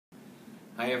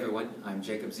Hi everyone, I'm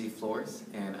Jacob Z. Flores,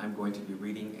 and I'm going to be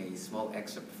reading a small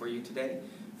excerpt for you today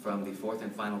from the fourth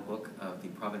and final book of the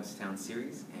Provincetown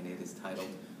series, and it is titled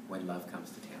When Love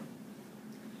Comes to Town.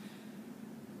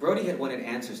 Brody had wanted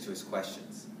answers to his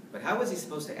questions, but how was he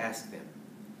supposed to ask them?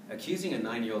 Accusing a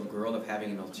 9-year-old girl of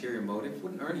having an ulterior motive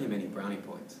wouldn't earn him any brownie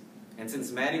points, and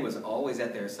since Maddie was always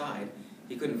at their side,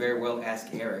 he couldn't very well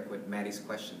ask Eric what Maddie's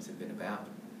questions had been about.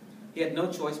 He had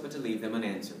no choice but to leave them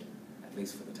unanswered, at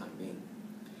least for the time being.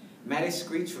 Maddie's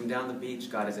screech from down the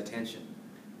beach got his attention.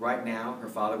 Right now, her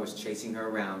father was chasing her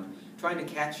around, trying to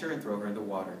catch her and throw her in the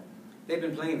water. They'd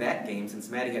been playing that game since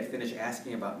Maddie had finished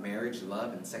asking about marriage,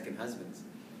 love, and second husbands.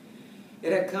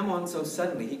 It had come on so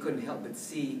suddenly he couldn't help but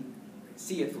see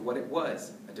it for what it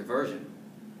was, a diversion.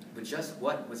 But just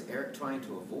what was Eric trying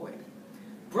to avoid?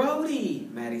 "Brody!"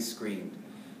 Maddie screamed.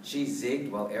 She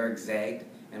zigged while Eric zagged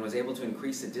and was able to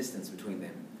increase the distance between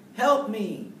them. "Help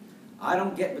me!" "I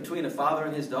don't get between a father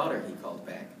and his daughter," he called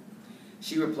back.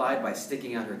 She replied by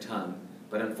sticking out her tongue,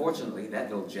 but unfortunately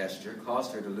that little gesture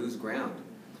caused her to lose ground.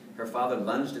 Her father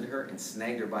lunged at her and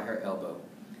snagged her by her elbow.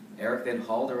 Eric then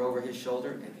hauled her over his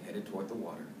shoulder and headed toward the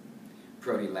water.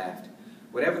 Brody laughed.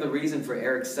 Whatever the reason for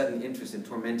Eric's sudden interest in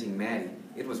tormenting Maddie,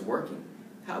 it was working.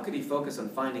 How could he focus on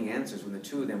finding answers when the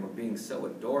two of them were being so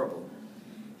adorable?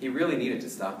 He really needed to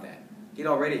stop that. He'd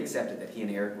already accepted that he and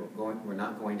Eric were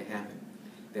not going to happen.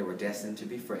 They were destined to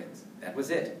be friends. That was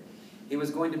it. He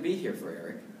was going to be here for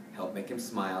Eric, help make him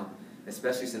smile,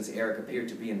 especially since Eric appeared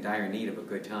to be in dire need of a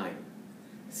good time.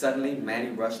 Suddenly,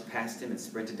 Maddie rushed past him and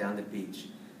sprinted down the beach.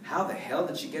 How the hell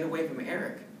did she get away from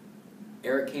Eric?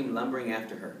 Eric came lumbering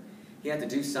after her. He had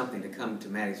to do something to come to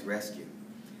Maddie's rescue.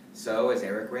 So, as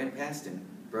Eric ran past him,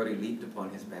 Brody leaped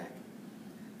upon his back.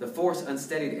 The force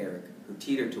unsteadied Eric, who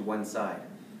teetered to one side.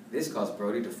 This caused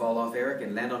Brody to fall off Eric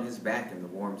and land on his back in the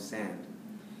warm sand.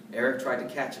 Eric tried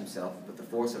to catch himself, but the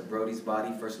force of Brody's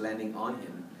body first landing on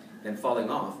him, then falling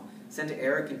off, sent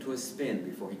Eric into a spin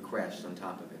before he crashed on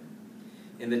top of him.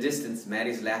 In the distance,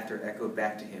 Maddie's laughter echoed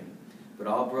back to him, but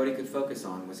all Brody could focus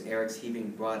on was Eric's heaving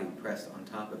body pressed on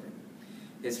top of him.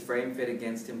 His frame fit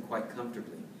against him quite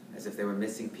comfortably, as if they were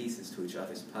missing pieces to each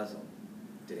other's puzzle.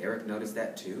 Did Eric notice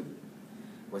that too?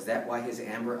 Was that why his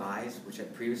amber eyes, which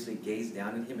had previously gazed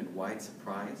down at him in wide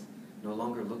surprise, no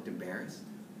longer looked embarrassed?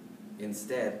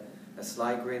 Instead, a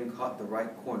sly grin caught the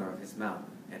right corner of his mouth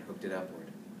and hooked it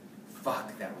upward.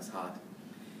 Fuck, that was hot.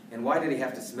 And why did he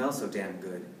have to smell so damn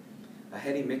good? A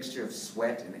heady mixture of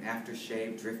sweat and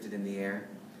aftershave drifted in the air.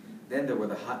 Then there were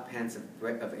the hot pants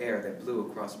of air that blew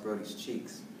across Brody's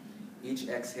cheeks. Each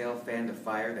exhale fanned a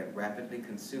fire that rapidly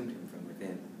consumed him from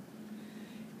within.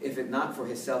 If it not for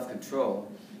his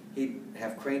self-control, he'd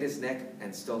have craned his neck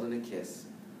and stolen a kiss,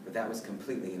 but that was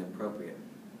completely inappropriate,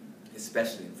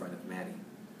 especially in front of Maddie.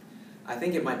 "I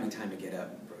think it might be time to get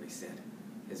up," Brody said.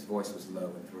 His voice was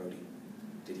low and throaty.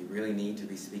 Did he really need to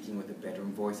be speaking with a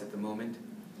bedroom voice at the moment?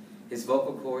 His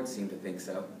vocal cords seemed to think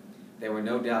so. They were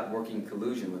no doubt working in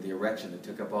collusion with the erection that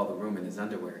took up all the room in his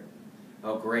underwear.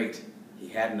 Oh great, he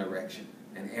had an erection,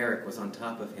 and Eric was on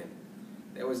top of him.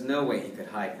 There was no way he could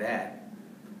hide that.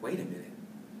 But wait a minute,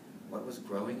 what was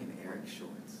growing in Eric's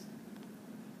shorts?